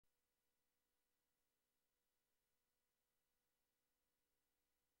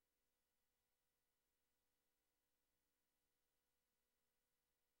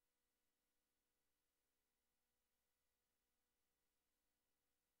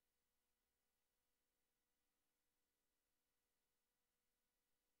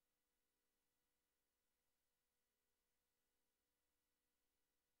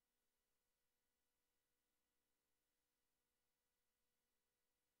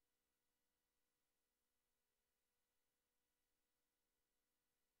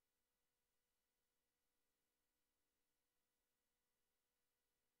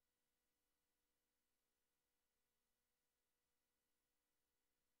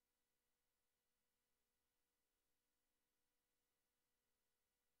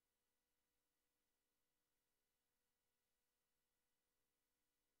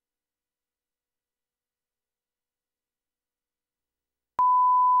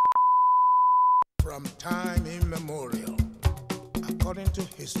From time immemorial, according to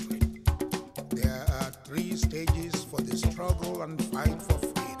history, there are 3 stages for the struggle and fight for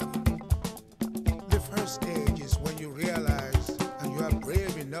freedom. The first stage is when you realize and you are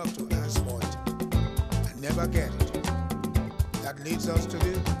brave enough to ask for it and never get it. That leads us to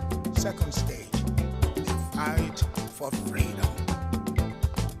the second stage, the fight for freedom.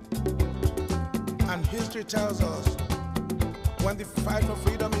 And history tells us when the fight for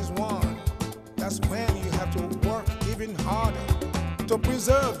freedom is won, that's when you have to work even harder to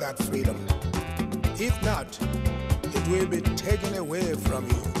preserve that freedom. If not, it will be taken away from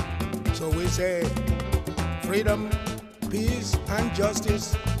you. So we say, freedom, peace, and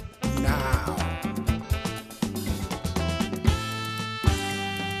justice now.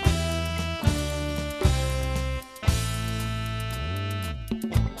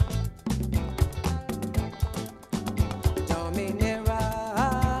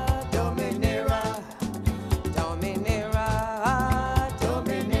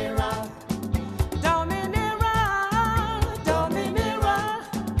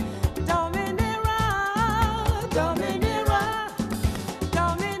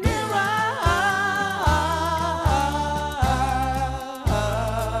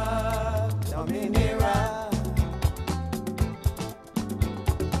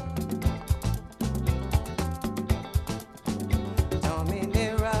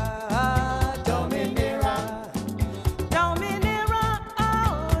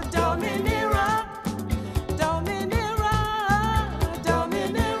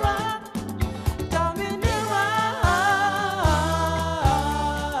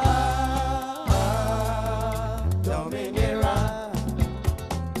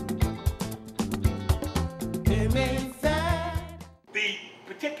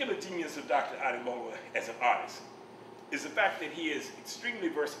 Dr. Ademola as an artist is the fact that he is extremely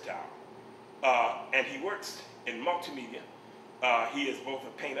versatile and he works in multimedia. He is both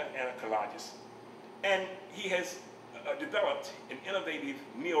a painter and a collagist, and he has developed an innovative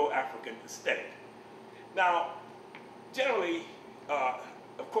neo-African aesthetic. Now, generally,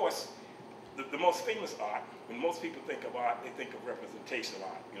 of course, the most famous art, when most people think of art, they think of representational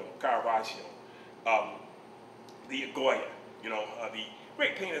art, you know, Caravaggio, the Goya, you know, the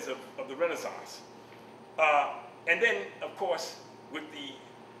great painters of the Renaissance. And then, of course, with the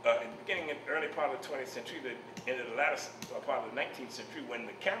in the beginning and early part of the 20th century, in the latter part of the 19th century, when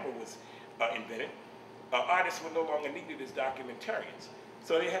the camera was invented, artists were no longer needed as documentarians.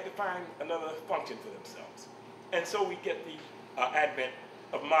 So they had to find another function for themselves. And so we get the advent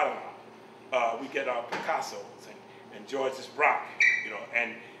of modern art. We get our Picassos and Georges Braque, you know,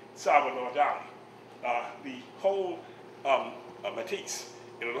 and Salvador Dali. The whole Matisse,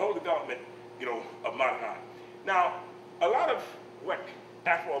 you know, the whole development, you know, of modern art. Now, a lot of what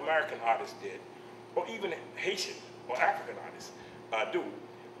Afro-American artists did, or even Haitian or African artists do,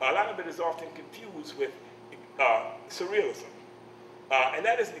 a lot of it is often confused with surrealism. And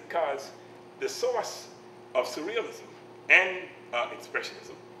that is because the source of surrealism and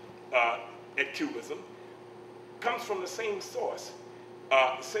expressionism and cubism comes from the same source,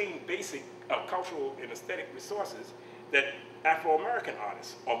 the same basic cultural and aesthetic resources that Afro-American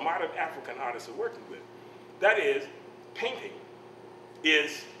artists or modern African artists are working with. That is, painting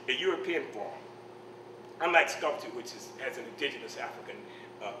is a European form, unlike sculpture, which has an indigenous African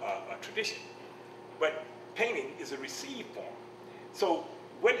tradition. But painting is a received form. So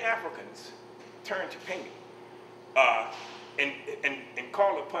when Africans turn to painting and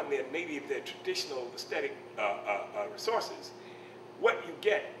call upon their traditional aesthetic resources, what you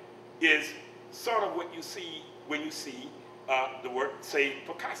get is sort of what you see when you see the work, say,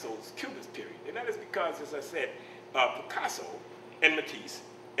 Picasso's Cubist period. And that is because, as I said, Picasso and Matisse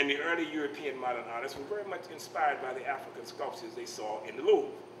and the early European modern artists were very much inspired by the African sculptures they saw in the Louvre.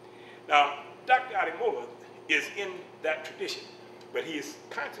 Now, Dr. Ademola is in that tradition, but he is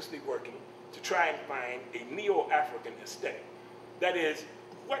consciously working to try and find a neo-African aesthetic. That is,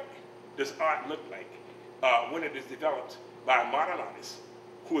 what does art look like when it is developed by a modern artist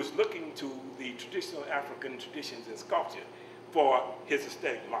who is looking to the traditional African traditions in sculpture for his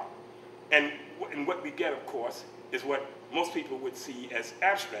aesthetic model. And what we get, of course, is what most people would see as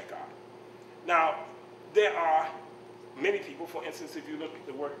abstract art. Now, there are many people, for instance, if you look at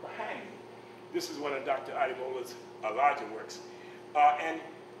the work behind me, this is one of Dr. Ademola's larger works, and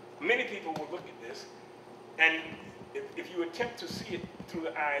many people will look at this, and if you attempt to see it through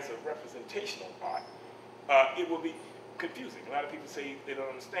the eyes of representational art, it will be confusing. A lot of people say they don't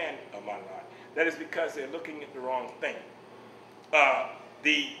understand modern art. That is because they're looking at the wrong thing.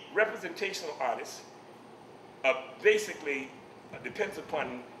 The representational artist basically depends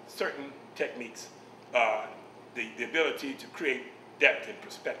upon certain techniques the ability to create depth and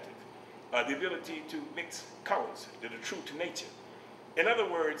perspective, the ability to mix colors that are true to nature. In other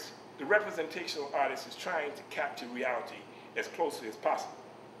words, the representational artist is trying to capture reality as closely as possible.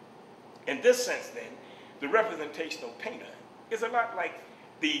 In this sense, then, the representational painter is a lot like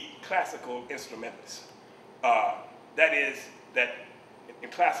the classical instrumentalist. That is, that in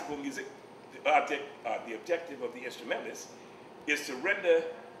classical music, the objective of the instrumentalist is to render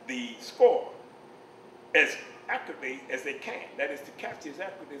the score as accurately as they can. That is, to capture as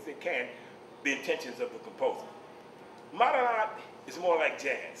accurately as they can the intentions of the composer. Modern art is more like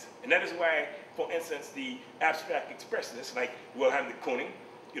jazz, and that is why, for instance, the abstract expressionists like Wilhelm de Kooning,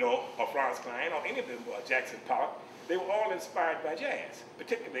 or Franz Klein, or any of them, or Jackson Pollock, they were all inspired by jazz,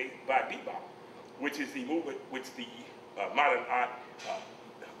 particularly by bebop, which is the movement, which the modern art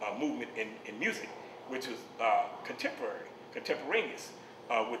movement in music, which was contemporaneous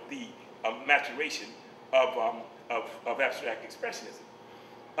with the maturation of abstract expressionism.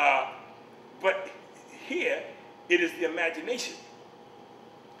 But here, it is the imagination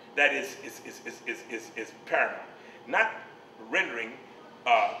that is paramount, not rendering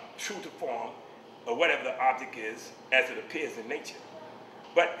true to form or whatever the object is as it appears in nature,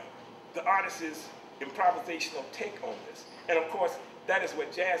 but the artist's improvisational take on this. And of course, that is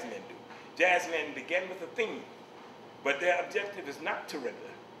what jazzmen do. Jazzmen begin with a theme, but their objective is not to render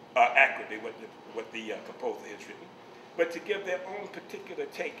accurately what the composer has written, but to give their own particular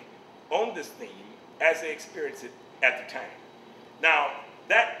take on this theme as they experience it at the time. Now,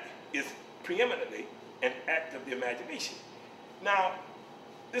 that is preeminently an act of the imagination. Now,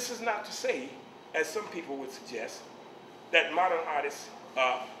 this is not to say, as some people would suggest, that modern artists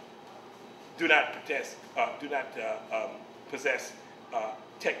do not possess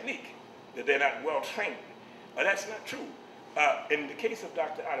technique, that they're not well trained. That's not true. In the case of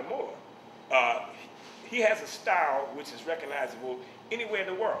Dr. Ademola, he has a style which is recognizable anywhere in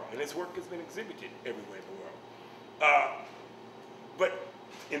the world, and his work has been exhibited everywhere in the world. But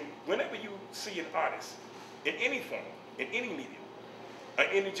whenever you see an artist in any form, in any medium,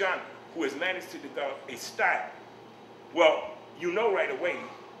 any genre, who has managed to develop a style, well, you know right away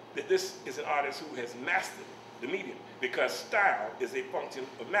that this is an artist who has mastered the medium, because style is a function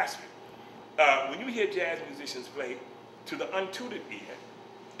of mastery. When you hear jazz musicians play, to the untutored ear,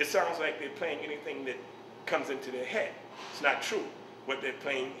 it sounds like they're playing anything that comes into their head. It's not true. What they're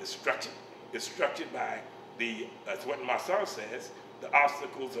playing is structured. It's structured by that's what Marcel says, the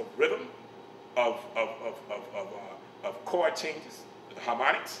obstacles of rhythm, of chord changes, the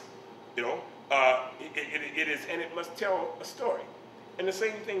harmonics, it is, and it must tell a story. And the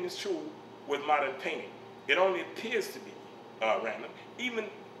same thing is true with modern painting. It only appears to be random. Even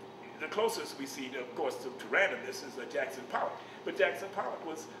the closest we see, of course, to randomness is Jackson Pollock. But Jackson Pollock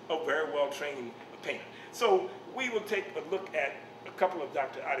was a very well-trained painter. So we will take a look at a couple of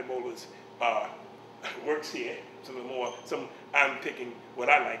Dr. Ademola's works here. Some I'm picking what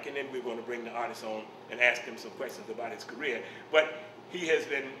I like, and then we're going to bring the artist on and ask him some questions about his career. But he has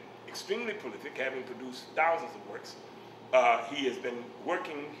been extremely prolific, having produced thousands of works. He has been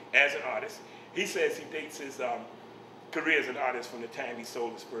working as an artist. He says he dates his career as an artist from the time he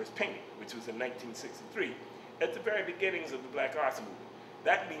sold his first painting, which was in 1963, at the very beginnings of the Black Arts Movement.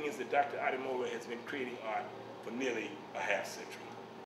 That means that Dr. Ademola has been creating art for nearly a half century.